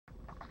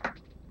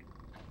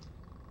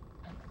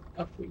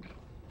Up we go.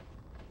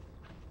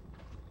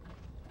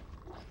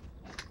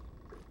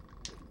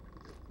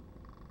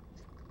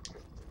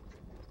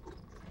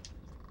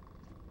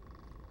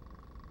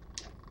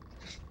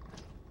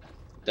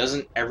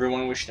 Doesn't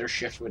everyone wish their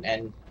shift would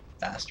end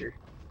faster?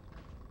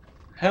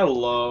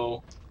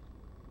 Hello.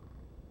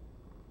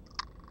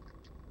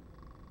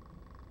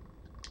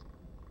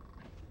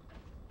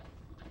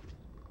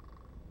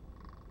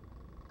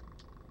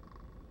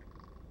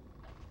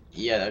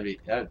 Yeah,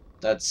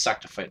 that'd suck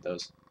to fight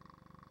those.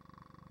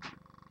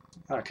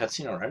 Oh, a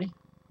cutscene already?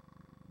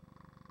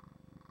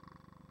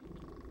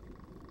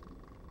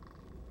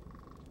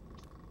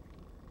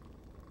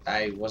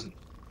 I wasn't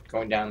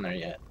going down there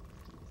yet.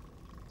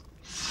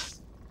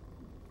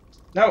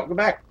 No, go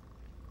back.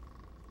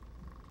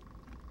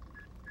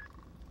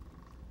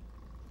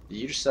 Did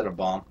you just set a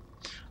bomb?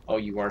 Oh,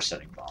 you are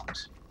setting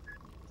bombs.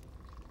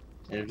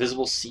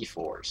 Invisible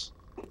C4s.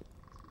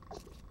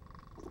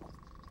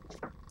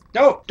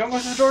 No! Don't go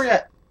through the door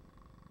yet!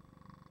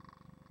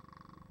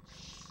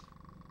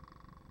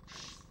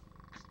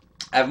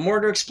 I have more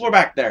to explore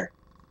back there.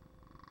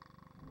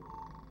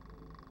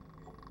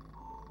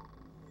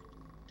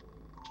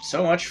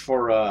 So much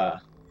for,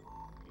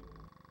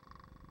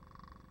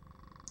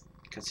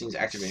 cutscenes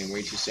activating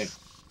way too soon.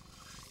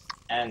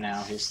 And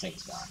now his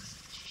thing's gone.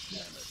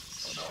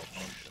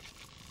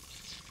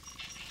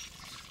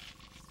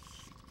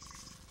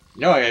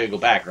 You know I gotta go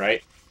back,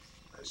 right?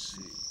 I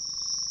see.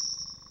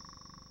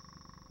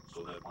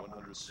 So that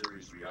 100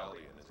 series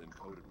Realian is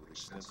encoded with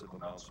extensive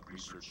amounts of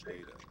research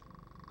data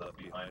left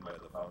behind by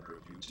the founder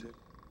of U-TIC?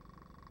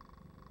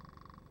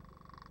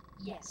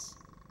 Yes.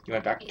 You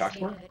went back to talk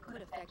to her? That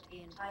could affect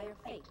the entire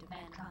fate of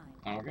mankind.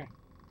 Oh, okay.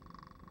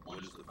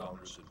 What is the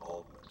founder's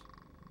involvement?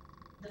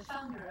 The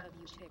founder of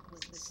U-TIC was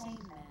the same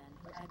man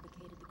who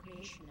advocated the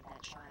creation of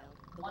that child,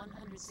 the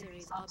 100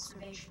 series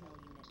observational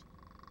unit,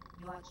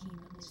 Joachim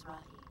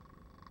Mizrahi.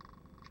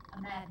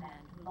 A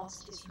madman who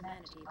lost his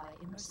humanity by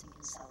immersing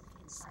himself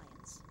in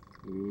science.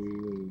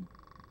 Ooh.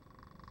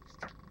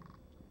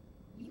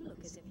 You look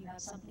as if you have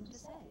something to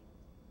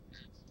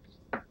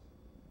say.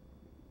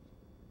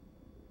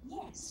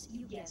 Yes,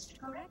 you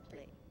guessed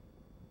correctly.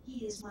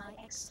 He is my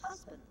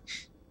ex-husband.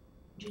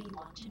 Do you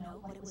want to know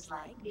what it was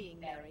like being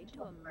married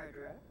to a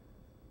murderer?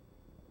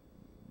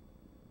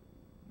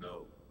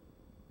 No.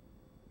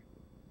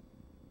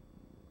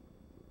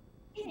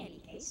 In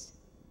any case,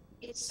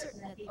 it's certain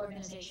that the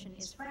organization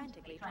is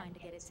frantically trying to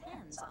get its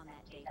hands on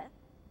that data.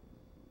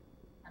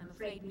 I'm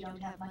afraid we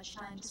don't have much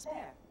time to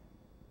spare.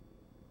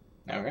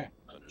 Okay.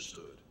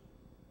 Understood.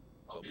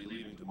 I'll be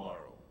leaving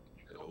tomorrow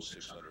at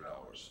 0600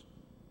 hours.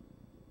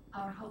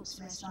 Our hopes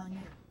rest on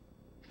you.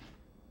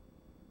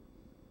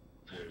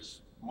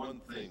 There's one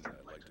thing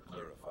I'd like to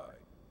clarify.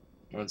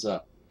 What's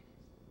up?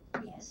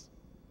 Yes.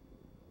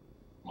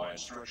 My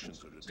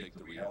instructions are to take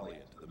the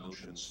Realian to the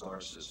Milshan star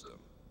system.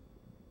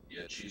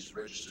 Yet she's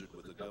registered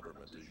with the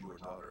government as your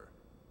daughter.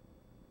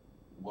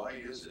 Why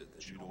is it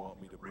that you don't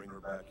want me to bring her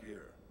back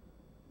here?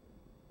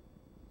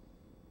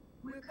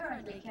 We're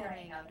currently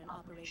carrying out an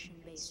operation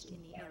based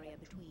in the area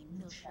between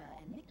Milsha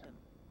and Mictum.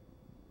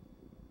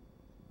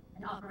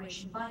 An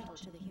operation vital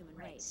to the human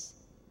race.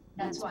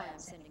 That's why I'm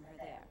sending her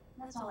there.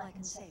 That's all I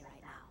can say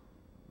right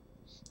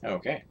now.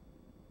 Okay.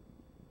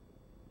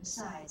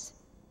 Besides,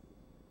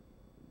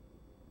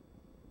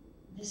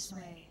 this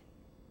way,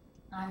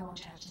 I won't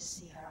have to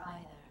see her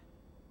either.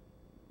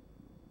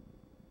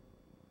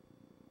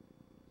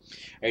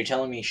 Are you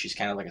telling me she's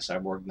kind of like a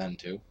cyborg then,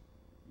 too?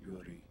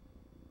 Yuri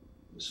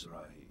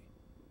Mizrahi.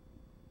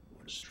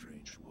 What a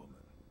strange woman.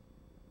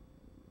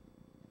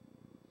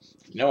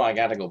 You know I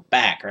gotta go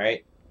back,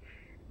 right?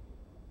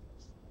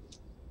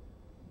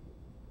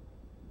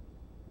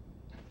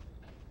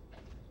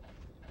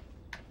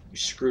 You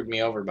screwed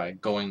me over by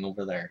going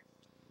over there.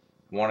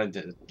 I wanted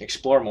to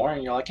explore more,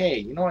 and you're like, hey,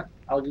 you know what?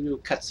 I'll do a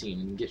cutscene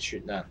and get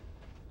shit done.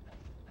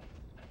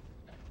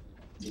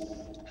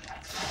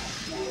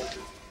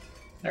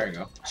 There we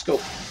go.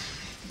 Scope.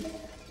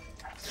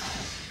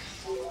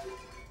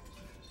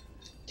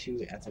 2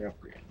 ether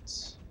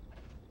upgrades.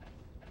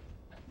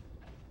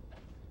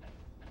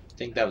 I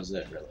think that was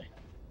it, really.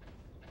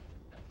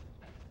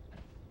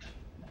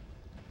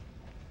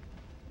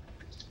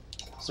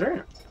 Is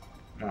there...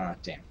 Ah,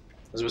 damn.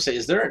 I was going to say,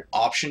 is there an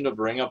option to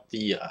bring up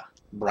the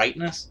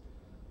brightness?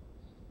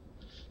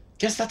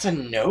 Guess that's a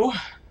no.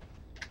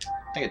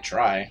 I could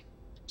try.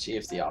 See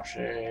if the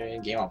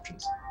option... Game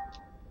options.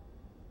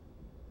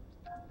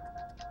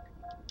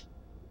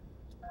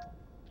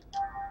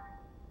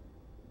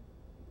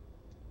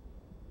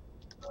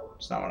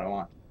 It's not what I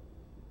want.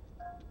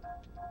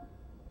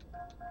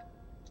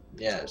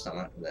 Yeah, it's not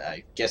what...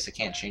 I guess I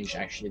can't change,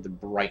 actually, the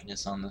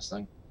brightness on this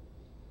thing.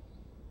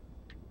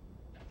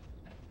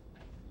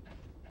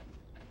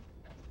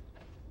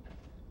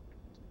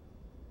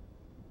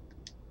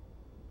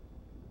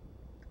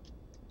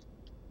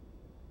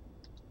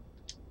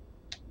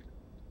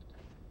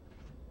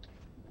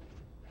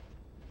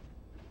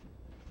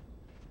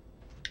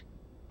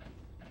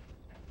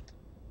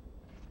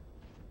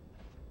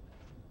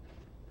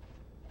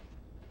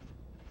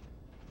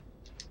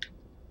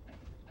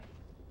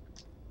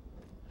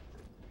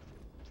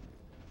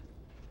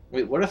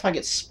 Wait, what if I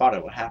get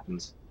spotted? What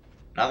happens?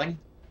 Nothing?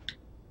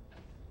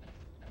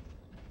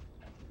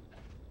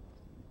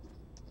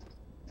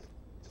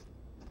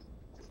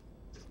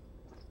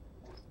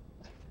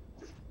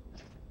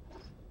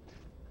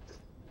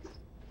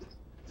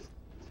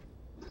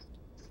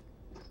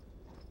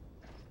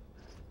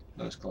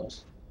 That was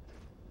close.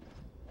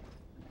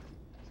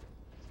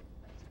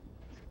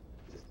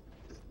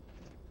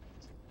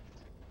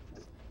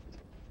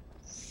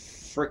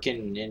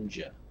 Frickin'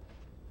 ninja.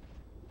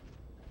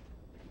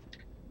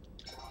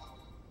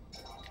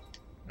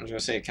 I was gonna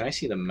say, can I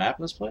see the map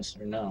of this place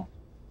or no?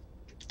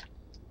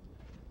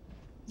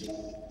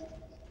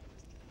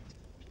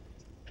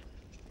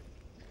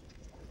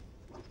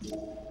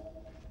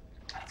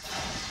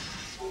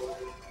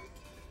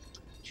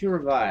 Two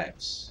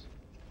revives.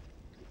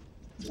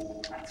 I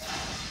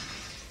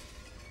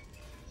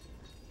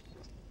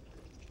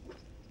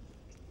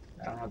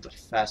don't know what the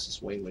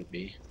fastest way would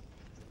be.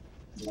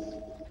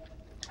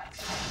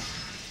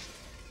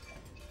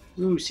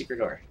 Ooh, secret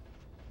door.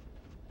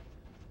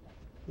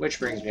 Which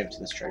brings me up to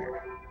this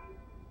treasure.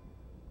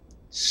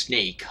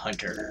 Snake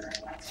Hunter.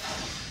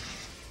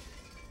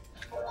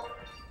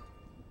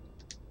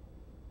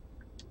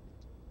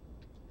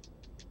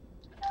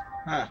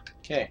 Huh,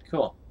 okay,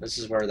 cool. This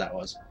is where that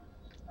was.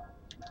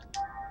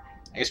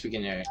 I guess we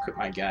can equip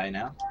my guy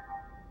now.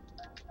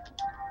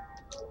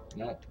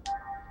 Nope.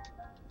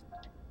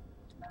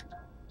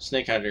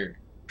 Snake Hunter.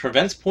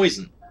 Prevents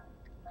poison.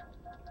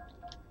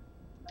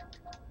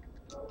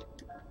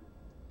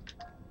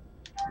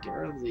 Get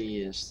rid of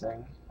this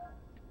thing.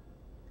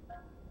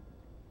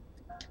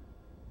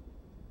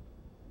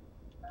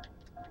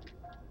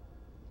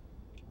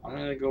 I'm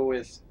gonna go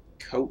with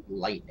Coat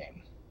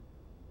Lightning.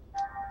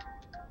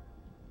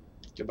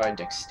 Goodbye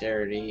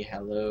Dexterity.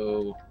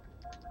 Hello.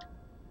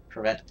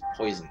 Prevent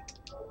poison.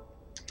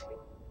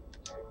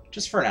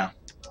 Just for now.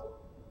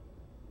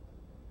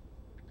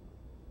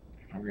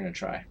 We're gonna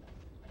try.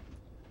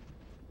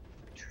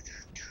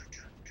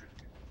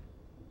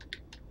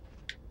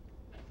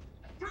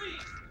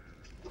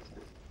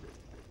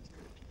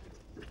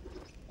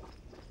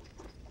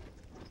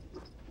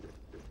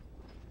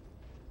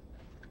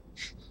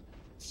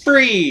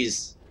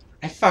 Freeze!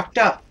 I fucked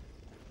up.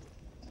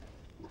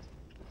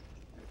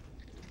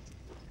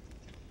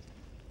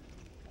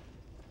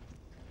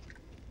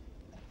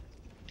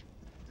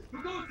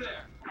 Who goes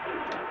there?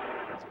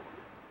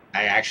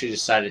 I actually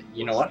decided,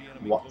 you know what?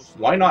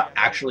 Why not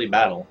actually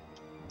battle?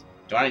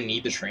 Do I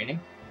need the training?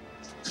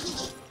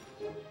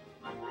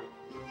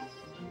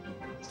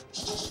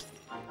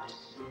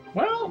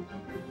 Well,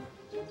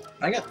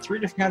 I got 3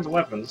 different kinds of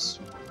weapons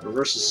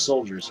versus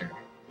soldiers here.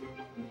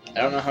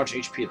 I don't know how much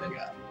HP they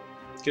got.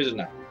 Good to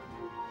know.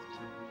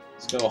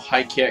 Let's go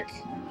high kick.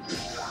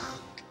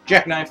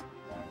 Jackknife.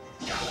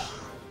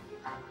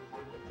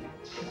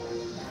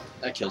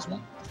 That kills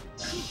one.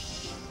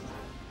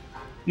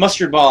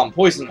 Mustard bomb,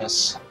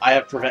 poisonous. I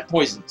have prevent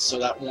poison, so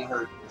that won't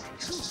hurt.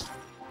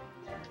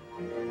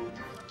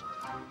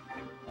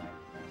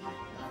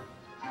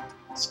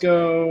 Let's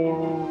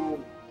go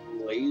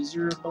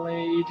laser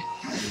blade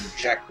and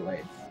jack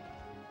blade.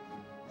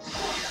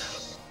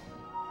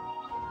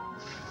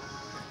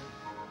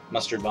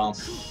 Mustard bomb.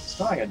 It's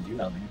not gonna do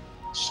nothing.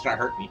 It's just gonna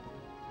hurt me.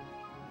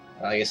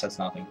 I guess that's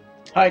nothing.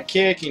 High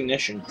kick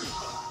ignition.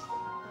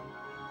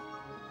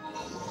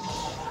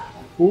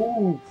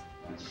 Ooh.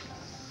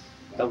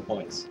 Double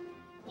points.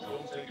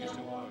 Don't take it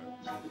too hard.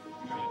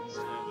 You didn't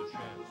stand a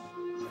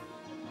chance.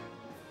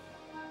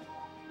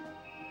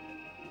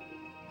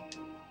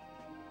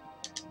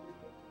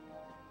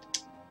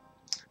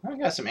 I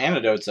got some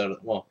antidotes out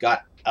of well,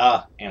 got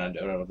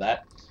antidote out of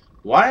that.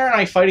 Why aren't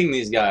I fighting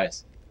these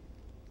guys?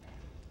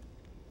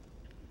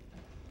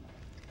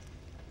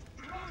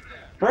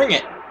 Bring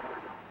it!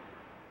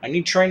 I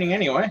need training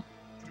anyway.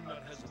 Do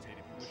not hesitate if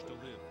you wish to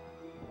live.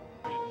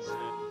 You didn't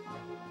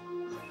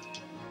stand.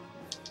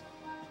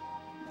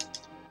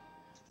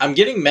 I'm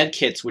getting med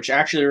kits, which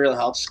actually really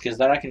helps because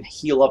then I can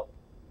heal up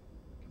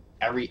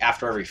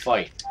after every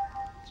fight.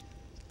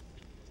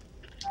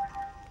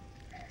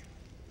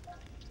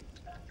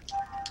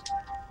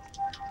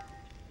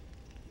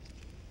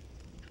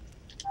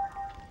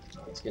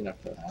 Let's get enough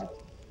for that.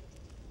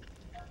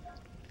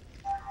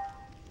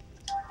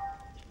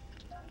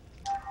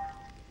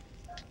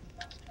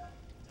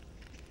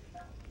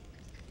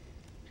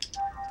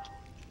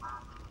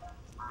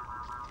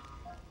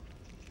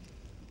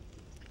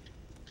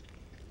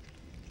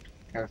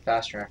 Go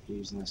faster after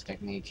using this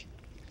technique.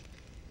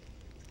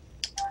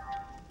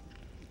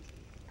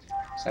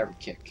 Cyber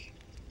kick.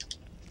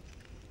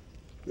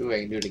 Ooh, I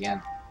can do it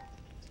again.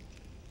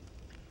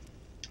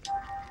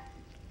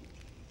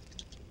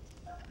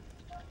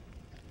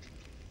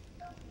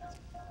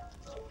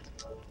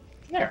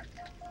 There.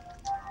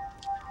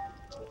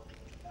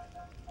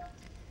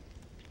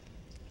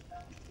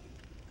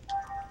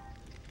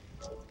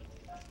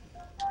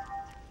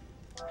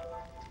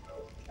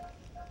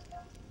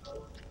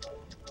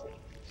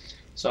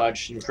 So I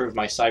just improved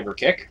my cyber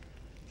kick,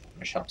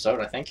 which helps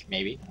out, I think.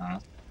 Maybe. I don't know.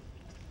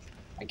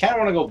 I kind of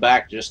want to go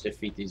back to just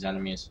defeat these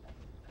enemies.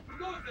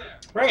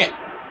 Bring it! I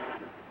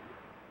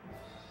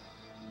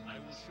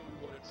will show you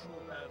what a true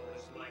battle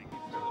is like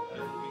before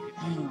the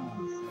battle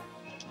begins.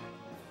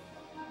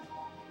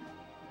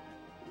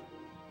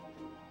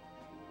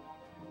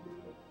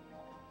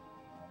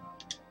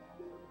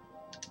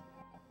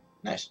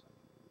 Nice.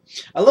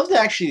 I love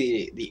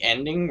the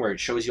ending where it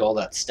shows you all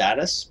that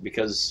status,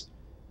 because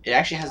it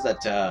actually has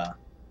that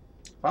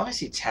Final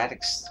Fantasy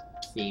Tactics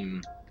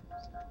theme.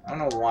 I don't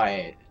know why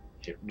it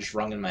just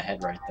rung in my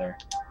head right there.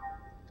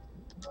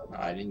 No,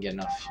 I didn't get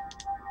enough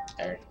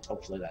there.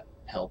 Hopefully that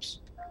helps.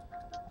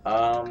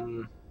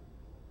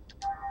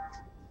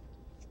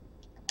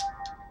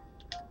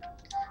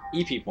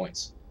 EP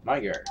points. My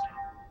guard.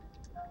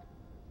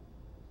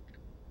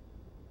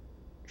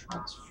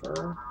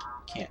 Transfer.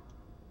 Can't.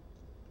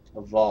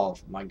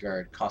 Evolve. My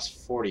guard.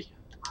 Costs 40.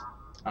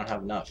 I don't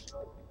have enough.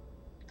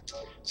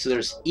 So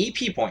there's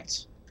EP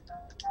points.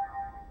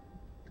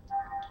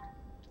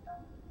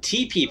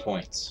 TP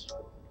points.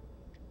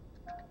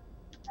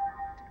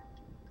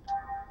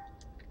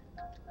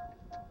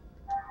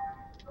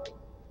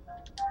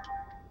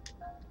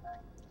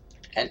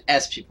 And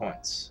SP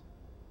points.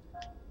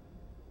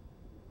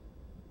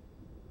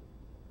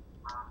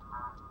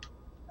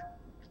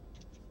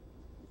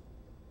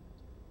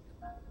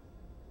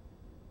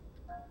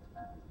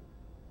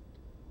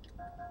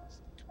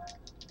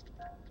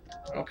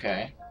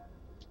 Okay.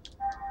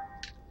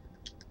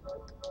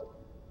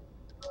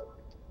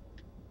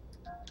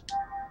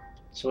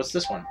 So what's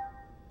this one?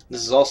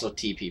 This is also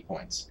TP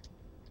points.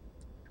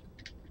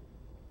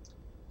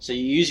 So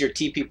you use your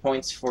TP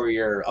points for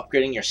your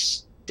upgrading your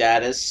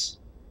status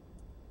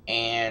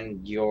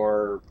and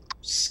your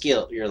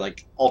skill, your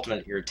like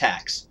ultimate, your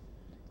attacks.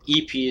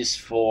 EP is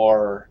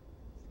for,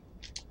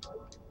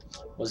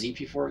 what was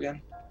EP for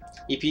again?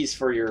 EP is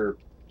for your,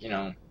 you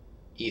know,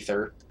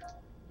 ether.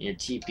 And your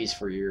TP is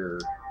for your,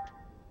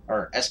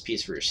 or SP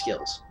is for your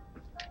skills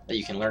that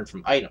you can learn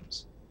from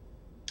items.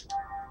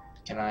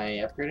 Can I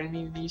upgrade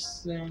any of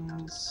these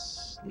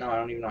things? No, I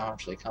don't even know how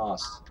much they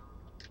cost.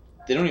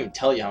 They don't even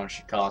tell you how much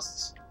it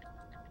costs.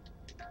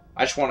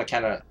 I just want to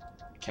kind of...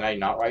 Can I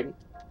not ride it?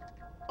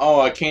 Oh,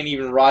 I can't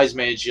even rise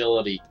my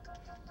agility.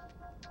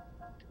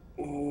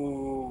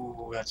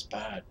 Ooh, that's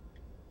bad.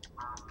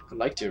 I'd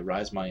like to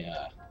rise my...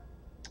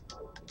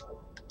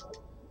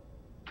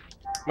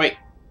 Wait.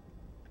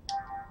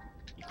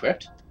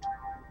 Equipped?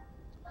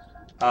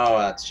 Oh,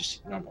 that's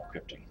just normal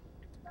equipping.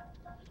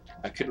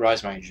 I could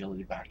rise my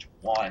agility back to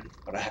 1,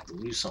 but I have to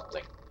lose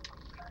something.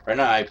 Right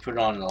now, I put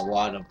on a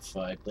lot of,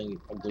 I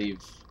believe,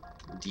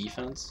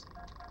 defense.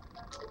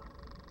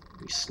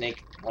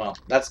 Snake. Well,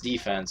 that's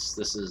defense.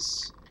 This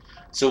is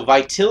so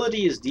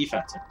vitality is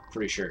defense. I'm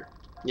pretty sure.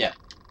 Yeah.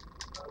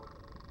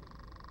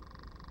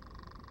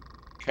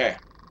 Okay.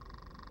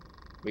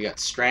 We got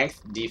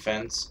strength,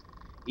 defense,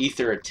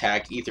 ether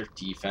attack, ether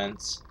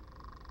defense,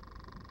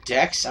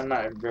 dex. I'm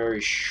not very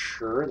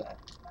sure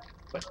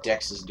what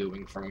dex is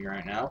doing for me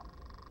right now.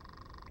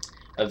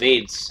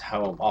 Evades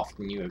how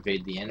often you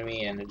evade the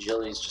enemy, and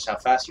agility is just how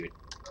fast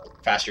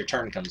your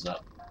turn comes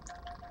up.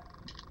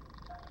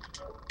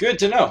 Good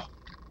to know.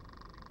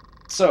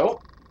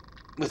 So,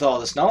 with all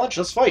this knowledge,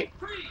 let's fight.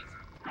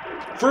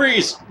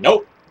 Freeze!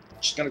 Nope.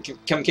 Just gonna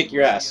come kick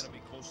your ass.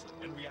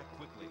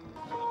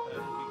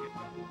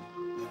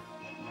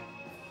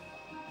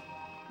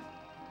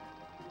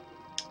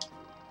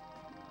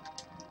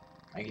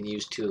 I can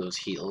use 2 of those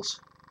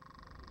heals.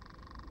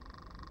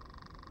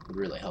 Would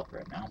really help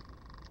right now.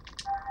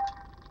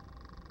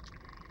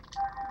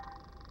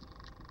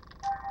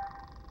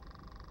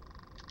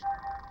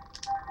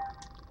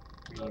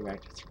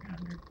 Back to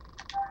 300.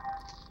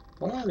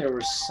 If only there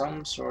was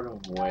some sort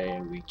of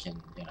way we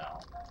can, you know...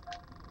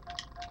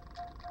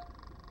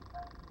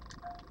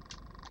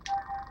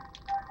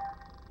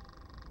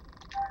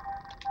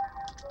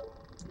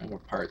 No more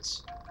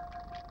parts.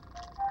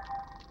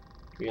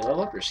 Can you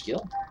level up your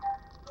skill?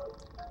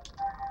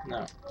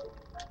 No.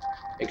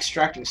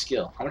 Extracting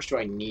skill. How much do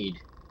I need?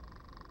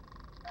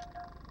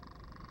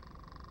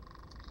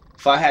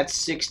 If I had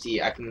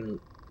 60, I can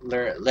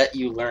let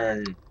you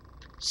learn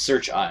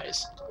Search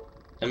Eyes.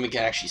 Then we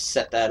can actually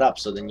set that up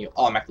so then you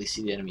automatically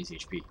see the enemy's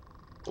HP.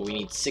 But we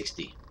need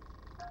 60.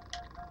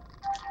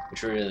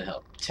 Which will really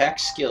help. Tech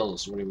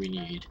skills, what do we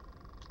need?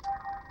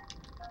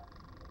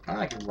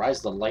 I can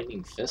rise the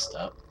Lightning Fist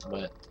up,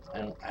 but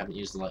I haven't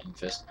used the Lightning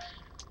Fist.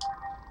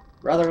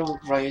 Rather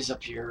rise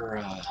up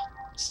your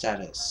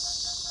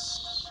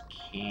status.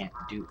 Can't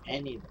do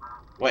anything.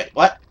 Wait,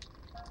 what?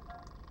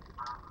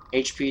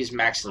 HP is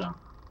maximum.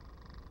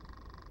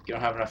 You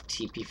don't have enough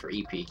TP for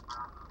EP.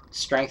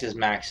 Strength is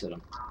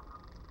maximum.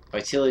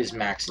 Vitality is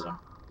maximum.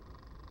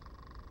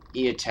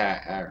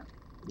 Ether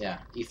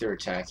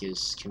attack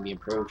can be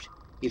improved.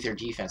 Ether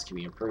defense can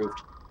be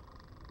improved.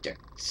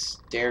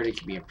 Dexterity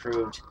can be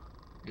improved.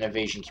 And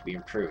evasion can be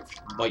improved.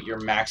 But you're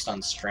maxed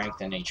on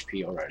strength and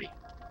HP already.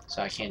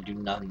 So I can't do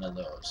none of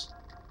those.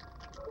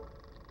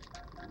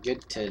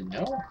 Good to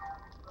know.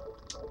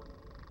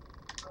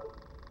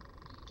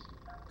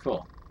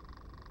 Cool.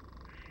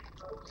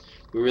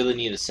 We really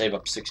need to save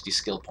up 60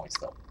 skill points,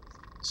 though.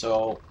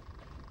 So,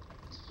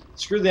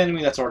 screw the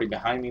enemy that's already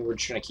behind me. We're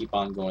just going to keep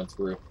on going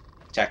through,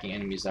 attacking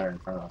enemies that are in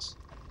front of us.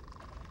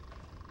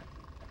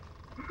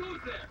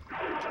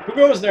 Who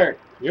goes there?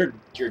 You're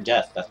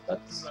death.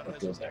 That's what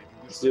goes there.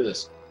 Let's do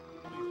this.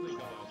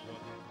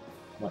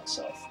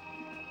 Myself.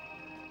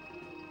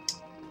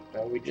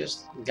 Well, we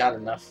just got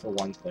enough for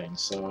one thing,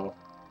 so...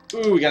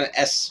 Ooh, we got an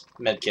S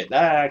medkit.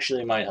 That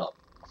actually might help.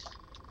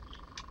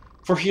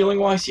 For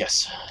healing-wise,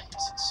 yes.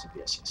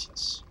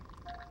 Yes.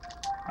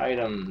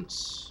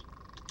 Items.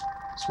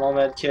 Small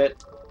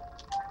medkit.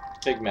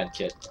 Big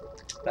medkit.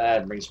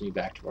 That brings me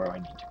back to where I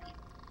need to be.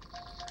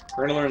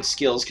 We're going to learn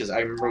skills, because I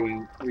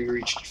remember we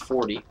reached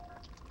 40.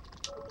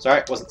 Sorry,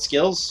 it wasn't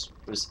skills.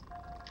 It was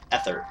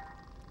ether.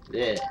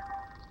 Yeah.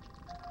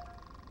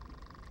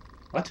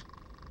 What?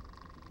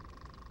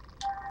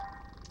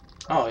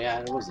 Oh, yeah,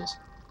 it was this.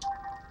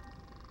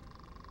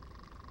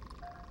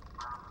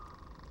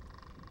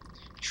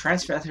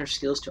 Transfer ether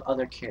skills to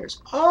other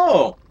cares.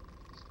 Oh!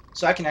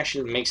 So I can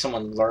actually make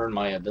someone learn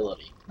my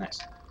ability. Nice.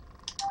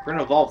 We're going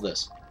to evolve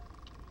this.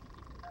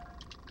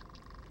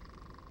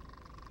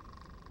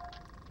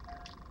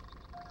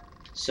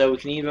 So we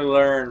can either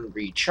learn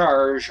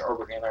Recharge, or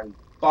we're going to learn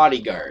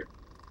Bodyguard.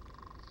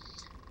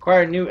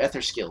 Acquire a new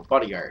ether skill,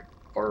 Bodyguard,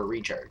 or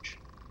Recharge.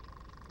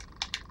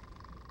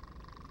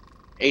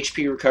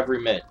 HP Recovery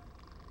Mid.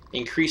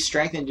 Increase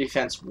strength and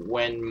defense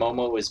when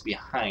Momo is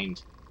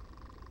behind.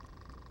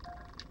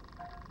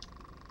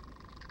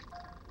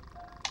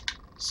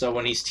 So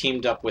when he's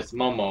teamed up with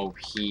Momo,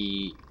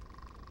 he...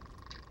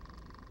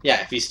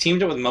 Yeah, if he's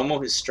teamed up with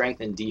Momo, his strength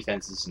and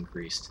defense is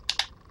increased.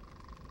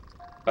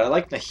 But I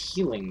like the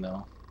healing,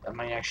 though. That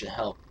might actually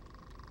help.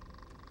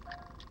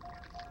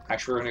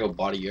 Actually, we're going to go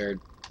Bodyguard.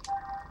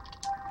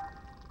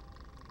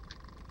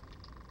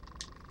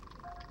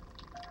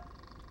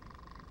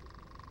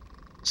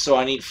 So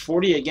I need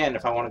 40 again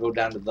if I want to go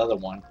down to the other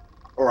one.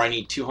 Or I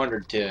need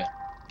 200 to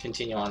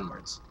continue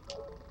onwards.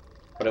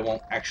 But it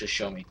won't actually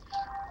show me.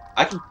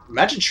 I can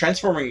imagine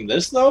transforming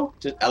this, though,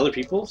 to other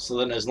people. So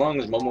then as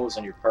long as Momo's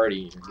in your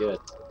party, you're good.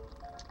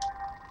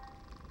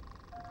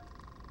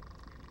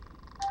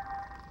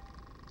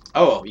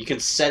 Oh, you can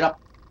set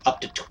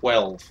up to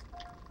 12.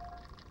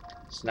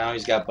 So now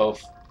he's got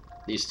both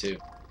these two.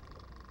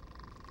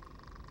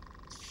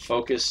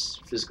 Focus,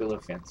 physical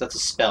defense. That's a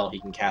spell he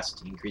can cast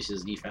to increase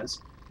his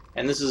defense.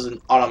 And this is an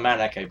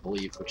automatic, I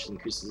believe, which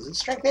increases his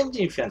strength and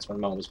defense when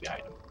Momo's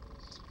behind him.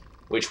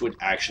 Which would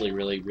actually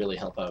really, really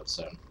help out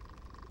soon.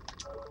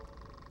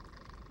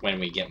 When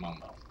we get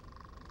Momo.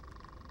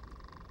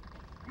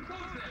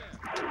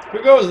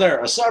 Who goes there?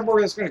 A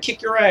cyborg that's going to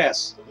kick your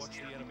ass!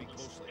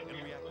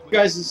 You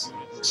guys,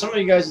 some of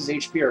you guys'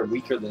 HP are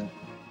weaker than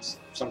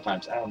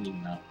sometimes. I don't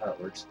even know how it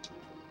works.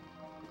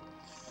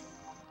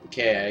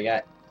 Okay, I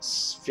got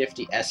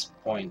 50 S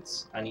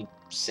points. I need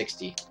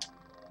 60.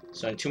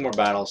 So in 2 more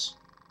battles.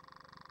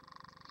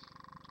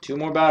 2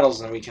 more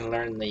battles and we can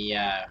learn the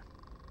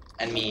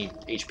enemy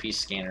HP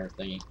scanner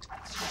thingy.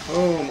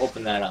 Boom,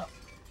 open that up.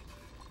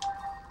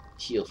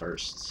 Heal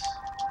first.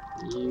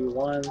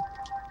 U1.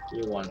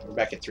 U1. We're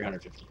back at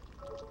 350.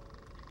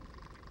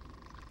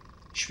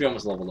 Should be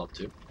almost leveled up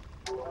too.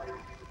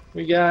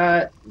 We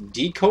got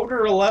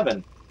Decoder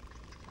 11.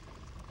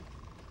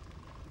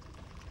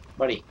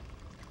 Buddy.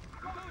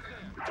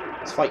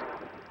 Let's fight.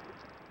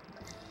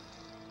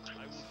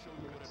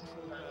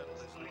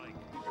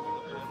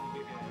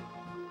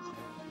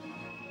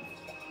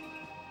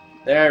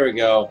 There we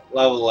go.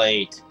 Level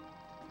 8.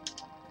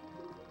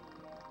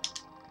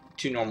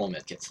 2 normal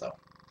medkits though.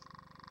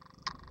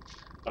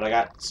 But I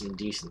got some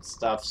decent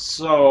stuff,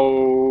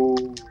 so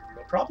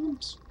no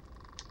problems.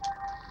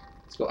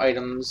 Let's go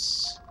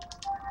items.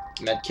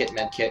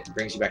 Medkit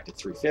brings you back to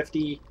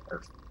 350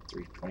 or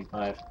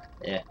 325.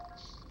 Yeah.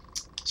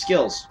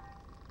 Skills.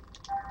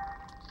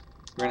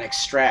 We're gonna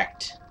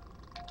extract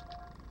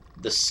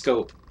the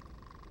scope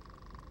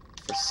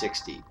for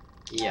 60.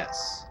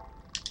 Yes.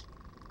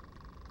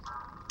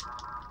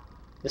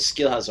 This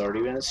skill has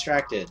already been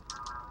extracted.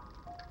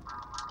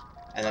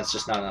 And that's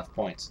just not enough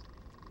points.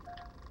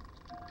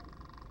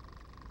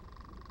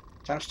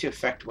 Times 2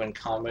 effect when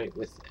combat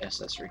with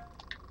accessory.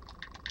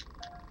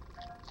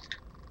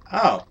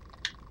 Oh.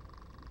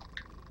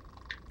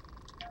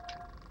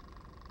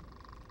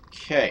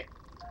 Okay.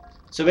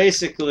 So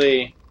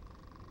basically,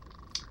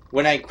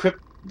 when I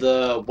equip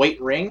the white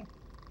ring,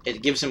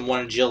 it gives him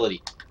 1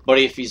 agility. But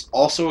if he's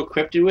also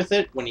equipped with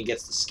it, when he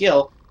gets the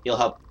skill, he'll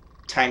have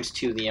times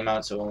 2 the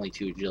amount, so only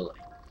 2 agility.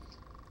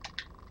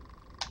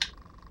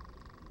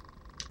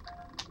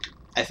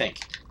 I think.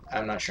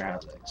 I'm not sure how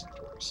that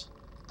exactly works.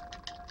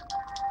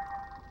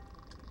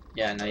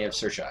 Yeah, now you have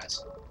search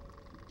eyes.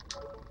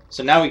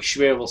 So now we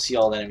should be able to see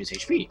all the enemy's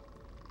HP.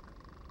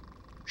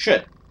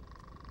 Should.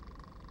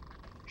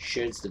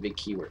 Should's the big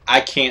keyword.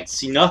 I can't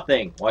see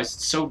nothing. Why is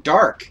it so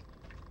dark?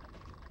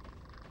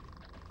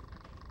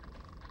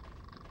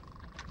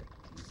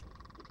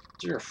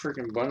 Is there a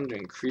freaking button to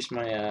increase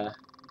my,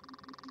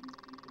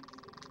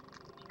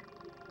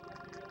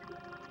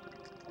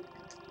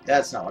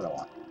 That's not what I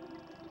want.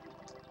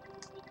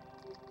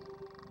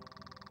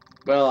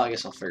 Well, I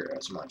guess I'll figure it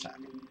out some other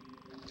time.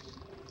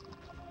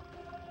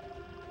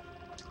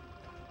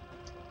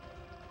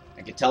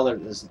 I can tell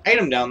there's an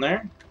item down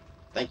there.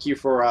 Thank you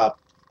for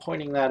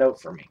pointing that out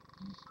for me.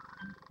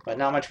 But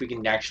not much we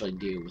can actually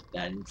do with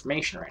that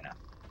information right now.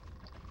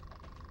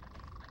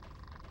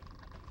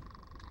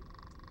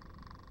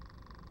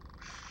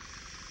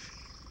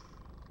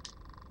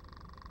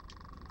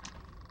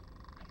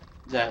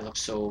 That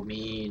looks so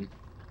mean.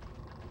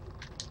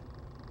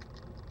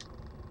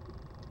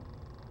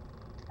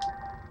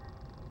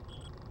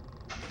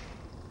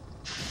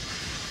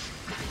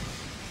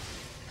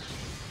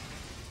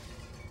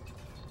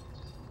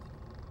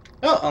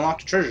 Oh,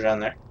 unlocked a treasure down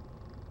there.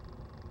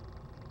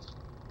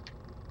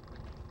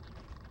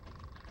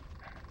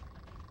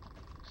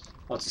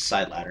 Oh, it's a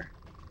side ladder.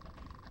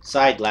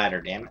 Side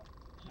ladder, damn it.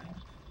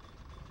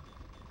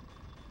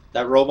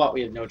 That robot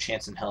we have no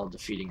chance in hell of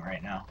defeating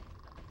right now.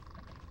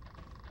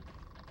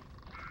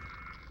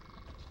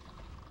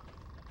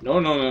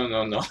 No, no, no,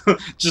 no, no.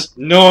 Just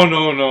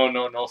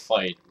no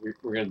fight.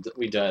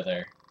 We die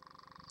there.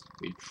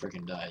 We'd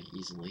freaking die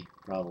easily,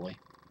 probably.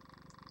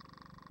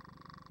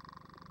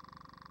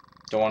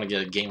 Don't want to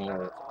get a game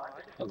over.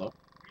 Hello.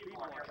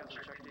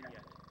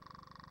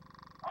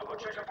 I'll go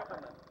check up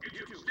on them.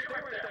 You two, stay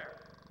right there.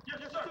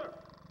 Yes, sir.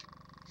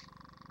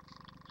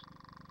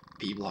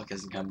 B-Block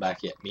hasn't come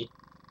back yet. Me?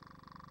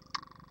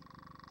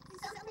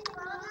 Is something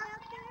wrong out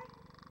there?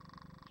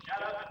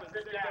 Shut up and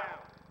sit down.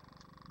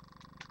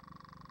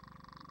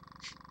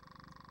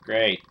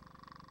 Great.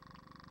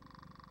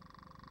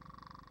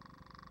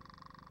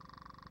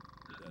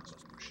 That's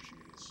where she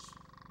is.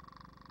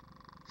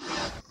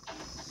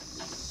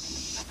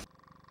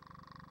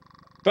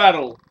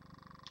 Battle!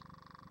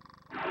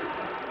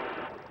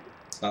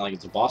 It's not like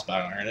it's a boss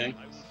battle or anything.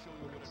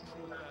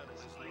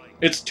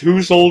 It's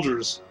 2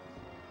 soldiers.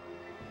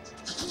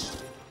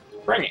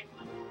 Bring it.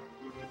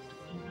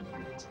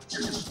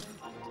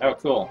 Oh,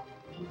 cool.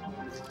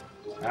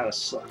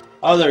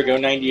 Oh, there we go,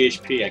 90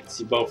 HP. I can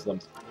see both of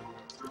them.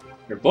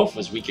 They're both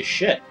as weak as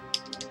shit.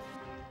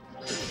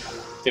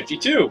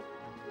 52.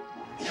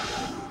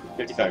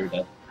 55, you're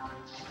dead.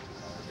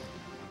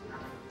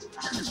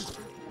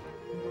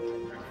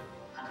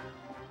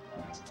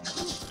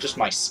 Just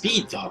my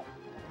speed, though.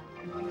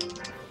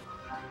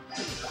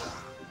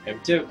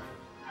 52.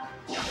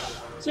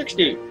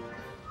 60.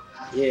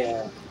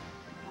 Yeah.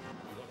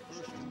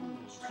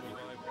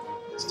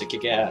 Stick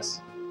your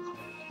gas.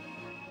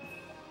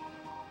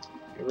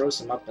 You rose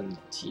them up in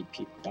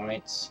TP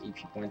points. EP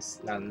points,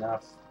 not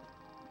enough.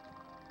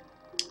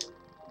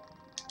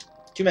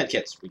 2 med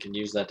kits. We can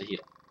use that to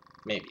heal.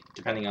 Maybe.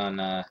 Depending on,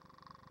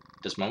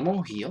 does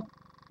Momo heal?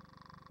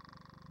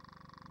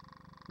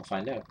 We'll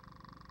find out.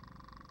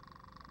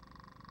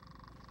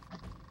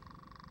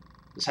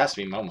 This has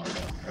to be Momo,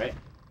 though, right?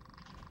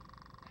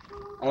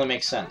 Only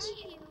makes sense.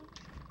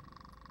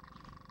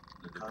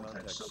 The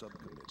contact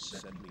subcommittee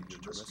sent me to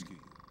rescue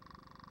you.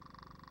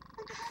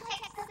 The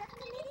contact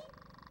subcommittee?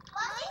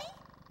 Why?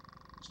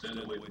 Stand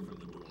away from the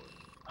door.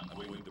 I'm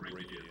going to break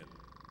it in.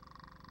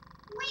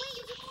 Wait,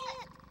 you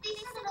can't! They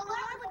said an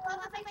alarm would go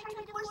off if I tried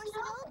to force it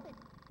open.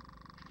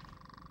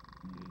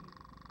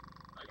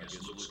 I guess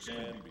looks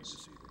can be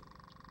deceiving.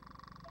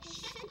 There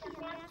should be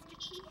a master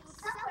key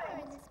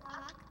somewhere in this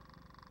block.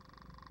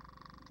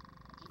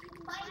 If you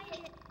can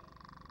find it.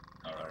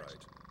 All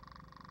right.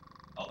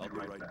 I'll be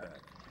right back.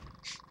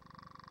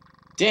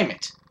 Damn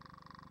it!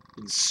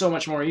 It's so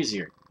much more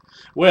easier.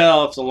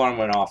 Well, if the alarm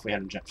went off, we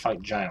had to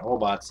fight giant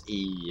robots.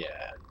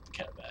 Yeah,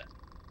 kind of bad.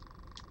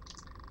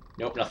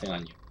 Nope, nothing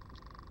on you.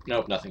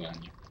 Nope, nothing on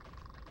you.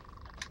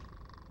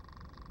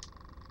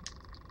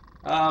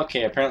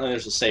 Okay, apparently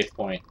there's a safe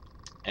point,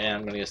 and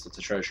I'm gonna guess that's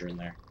a treasure in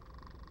there.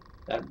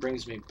 That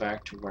brings me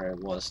back to where I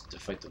was to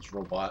fight those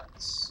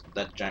robots,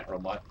 that giant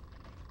robot.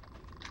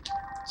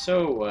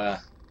 So,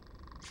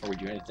 before we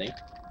do anything,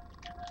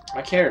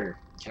 my character.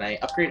 Can I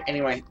upgrade any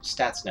of my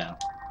stats now?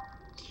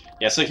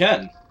 Yes, I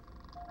can.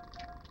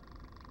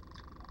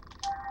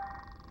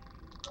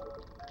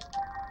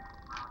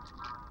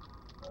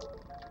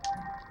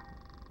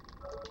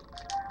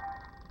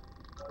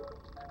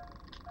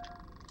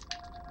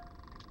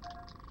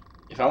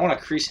 If I want to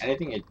increase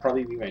anything, it'd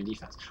probably be my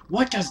defense.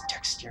 What does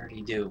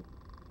dexterity do?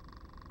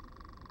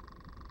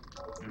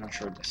 I'm not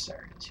sure what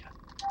dexterity is yet.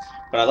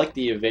 But I like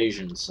the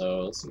evasion,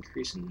 so let's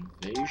increase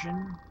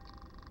evasion.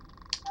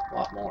 A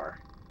lot more.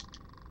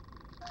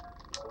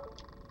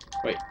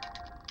 Wait.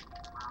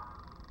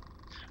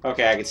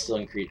 Okay, I could still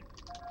increase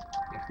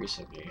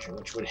evasion,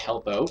 which would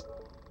help out.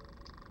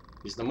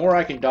 Because the more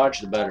I can dodge,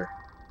 the better.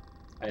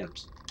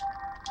 Items.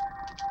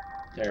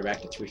 There,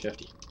 back to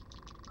 350.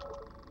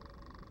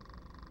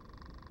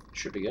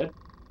 Should be good.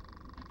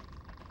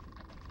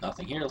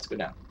 Nothing here, let's go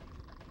down.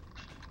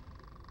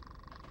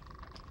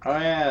 Oh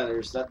yeah,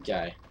 there's that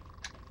guy.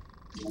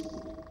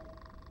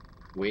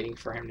 Waiting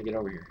for him to get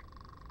over here.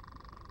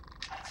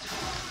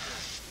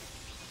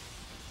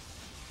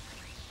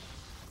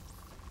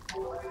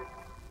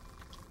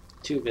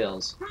 Two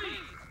bills.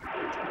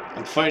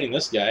 I'm fighting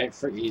this guy.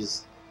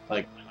 He's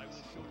like,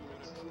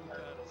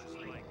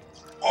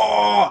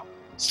 oh,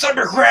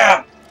 cyber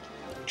crab!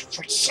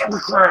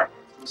 Cyber crab!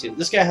 See,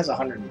 this guy has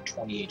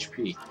 120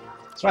 HP.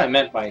 That's what I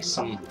meant by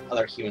some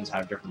other humans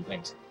have different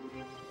things.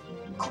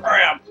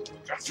 Crab!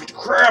 Gotta fight the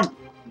crab!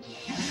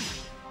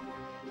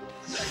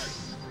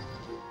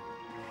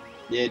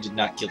 Yeah, did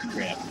not kill the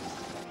crab.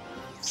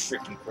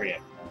 Freaking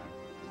crab.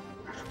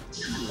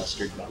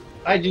 Mustard bomb.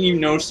 I didn't even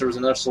notice there was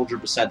another soldier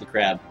beside the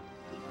crab.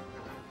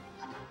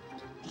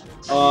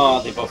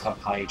 Oh, they both have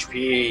high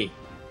HP.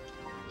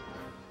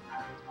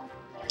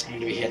 I'm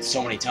gonna be hit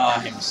so many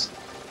times.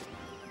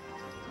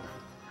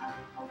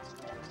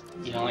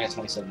 He only got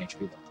 27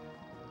 HP though.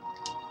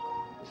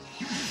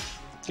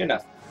 Good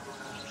enough.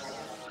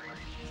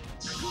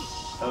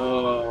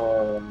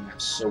 Oh, I'm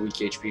so weak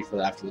HP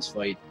for after this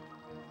fight.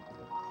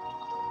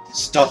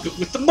 Stop it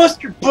with the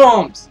mustard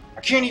bombs!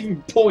 I can't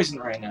even poison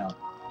right now.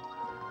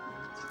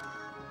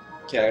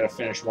 Okay, I gotta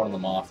finish one of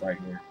them off right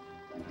here.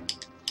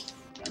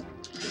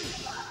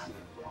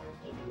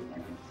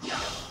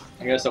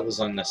 I guess that was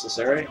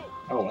unnecessary.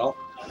 Oh well.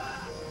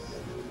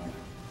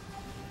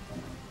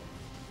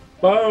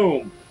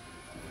 Boom!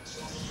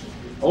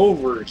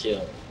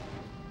 Overkill.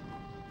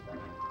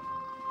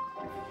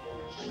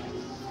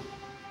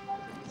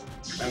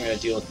 I'm gonna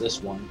deal with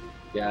this one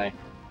guy.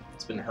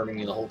 It's been hurting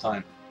me the whole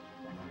time.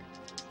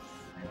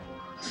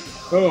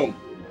 Boom!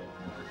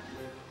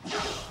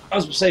 I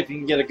was gonna say, if you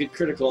can get a good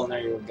critical in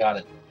there, you got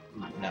it.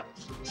 No.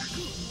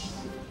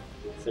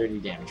 30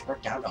 damage. We're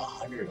down to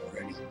 100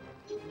 already.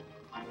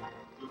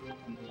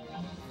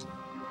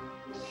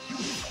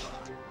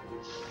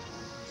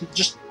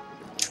 Just...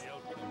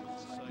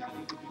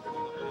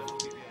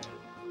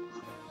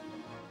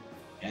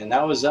 And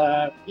that was,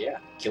 yeah,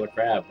 killer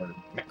crab, or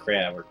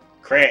crab, or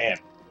crab.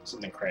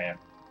 Something crab.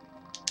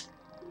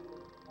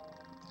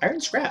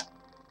 Iron scrap.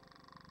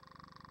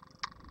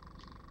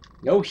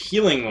 No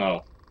healing,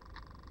 though.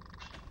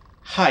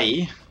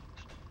 Hi.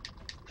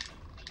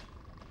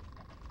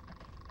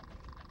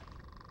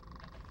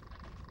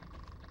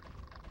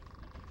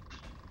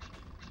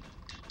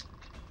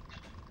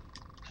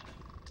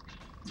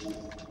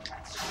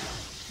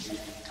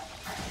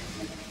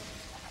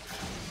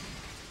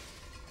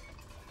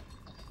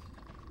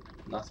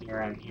 Nothing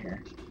around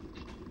here.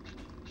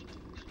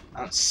 I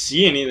don't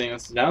see anything.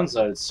 That's the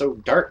downside. It's so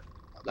dark.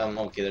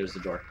 Okay, there's the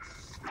door.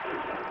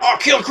 Oh,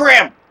 kill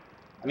crab!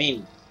 I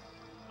mean,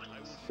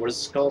 what is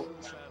this called?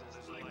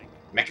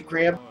 Mecha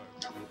crab?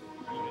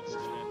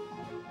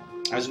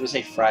 I was gonna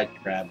say fried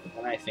crab, but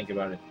when I think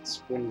about it,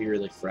 this wouldn't be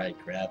really fried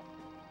crab.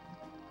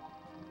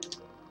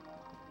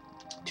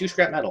 2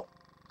 scrap metal.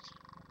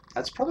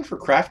 That's probably for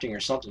crafting or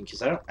something,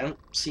 because I don't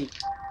see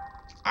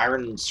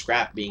iron and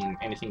scrap being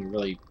anything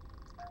really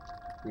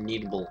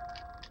needable.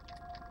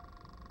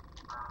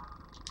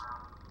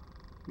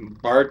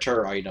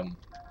 Barter item.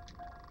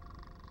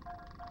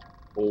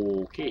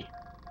 Okay.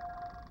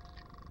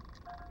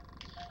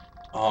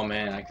 Oh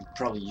man, I could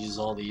probably use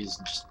all these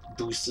and just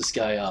boost this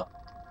guy up.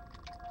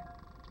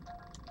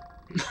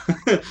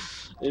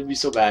 It'd be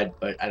so bad,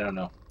 but I don't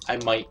know. I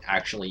might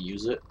actually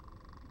use it.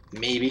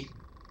 Maybe.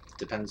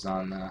 Depends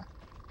on,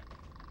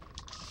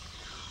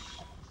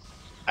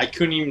 I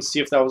couldn't even see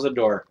if that was a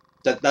door.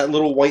 That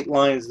little white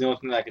line is the only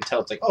thing that I could tell.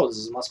 It's like, oh,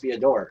 this must be a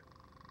door.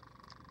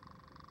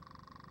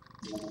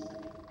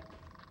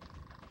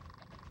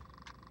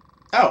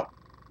 Oh.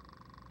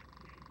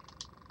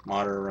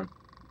 Monitor room.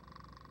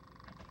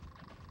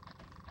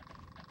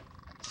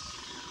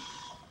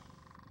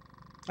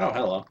 Oh,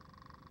 hello.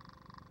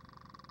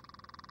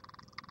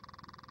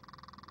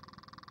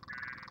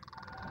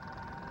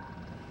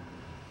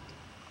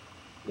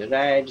 Did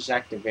I just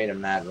activate a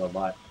mad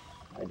robot?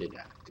 I did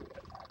activate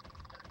a mad.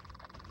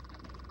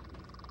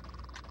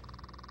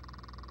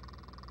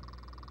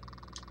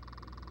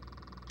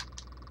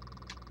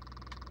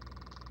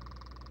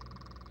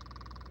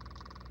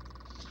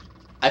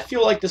 I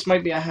feel like this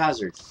might be a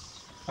hazard.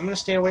 I'm gonna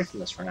stay away from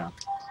this for now.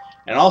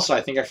 And also,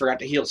 I think I forgot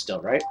to heal still,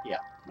 right? Yeah,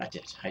 I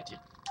did.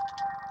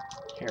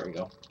 Here we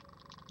go.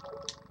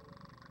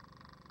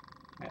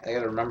 I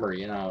gotta remember,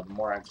 you know, the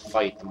more I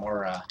fight, the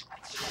more,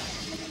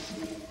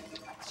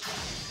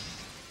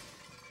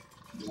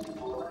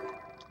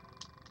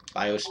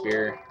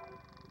 Biosphere,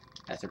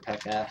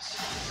 Etherpeck S.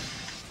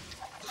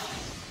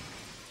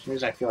 For some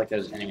reason I feel like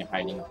there's anything I'm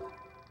hiding.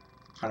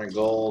 100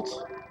 gold.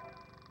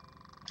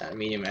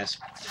 Medium S.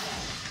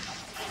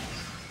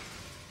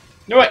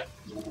 No way!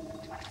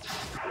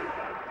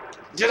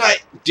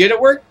 Did it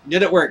work?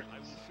 Did it work?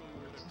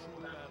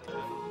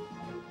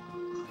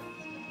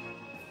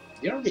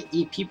 You don't get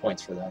EP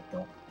points for that,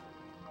 though.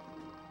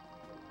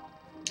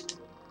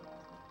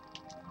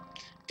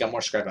 Got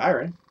more scrap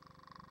iron.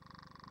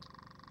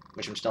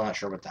 Which I'm still not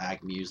sure what the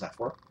heck we use that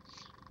for.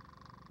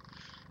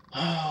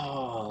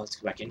 Oh, let's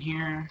go back in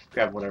here.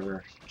 Grab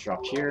whatever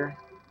dropped here.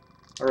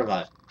 Or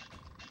revive.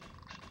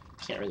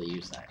 Can't really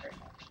use that right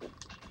now.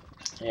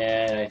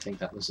 And I think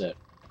that was it.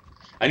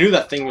 I knew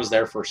that thing was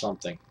there for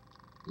something.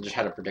 I just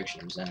had a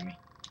prediction it was an enemy.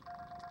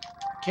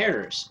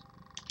 Characters.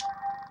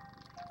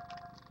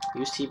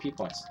 Use TP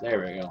points. There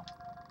we go.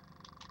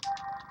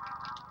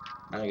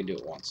 Now I can do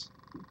it once.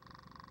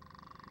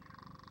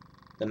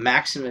 The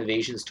maximum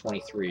evasion is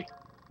 23.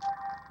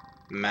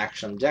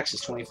 Maximum dex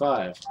is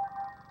 25.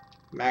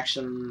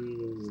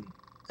 Maximum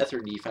ether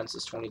defense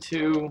is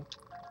 22.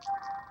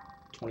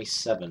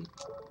 27.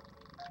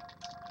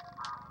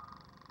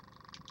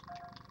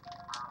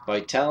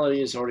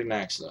 Vitality is already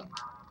maxed out.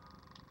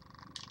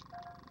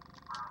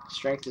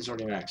 Strength is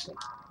already maxed out.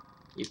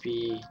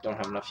 EP, don't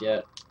have enough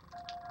yet.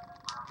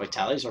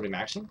 Vitality is already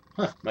maxed out?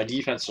 Huh, my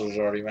defense was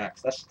already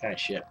maxed. That's kind of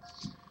shit.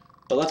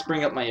 But let's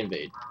bring up my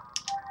invade.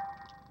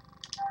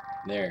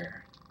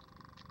 There.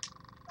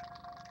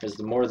 Because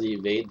the more the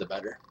evade, the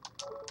better.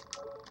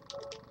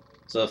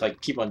 So if I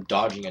keep on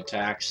dodging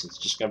attacks, it's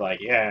just gonna be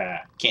like,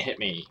 yeah, can't hit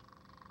me.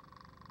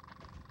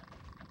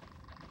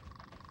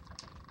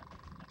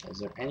 Is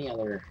there any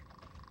other...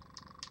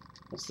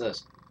 What's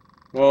this?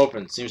 Won't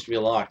open. Seems to be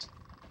locked.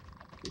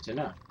 Good to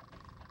know.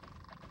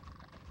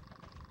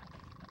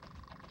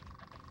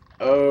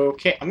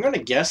 Okay, I'm gonna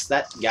guess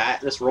that guy,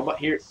 this robot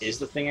here, is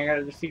the thing I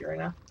gotta defeat right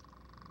now.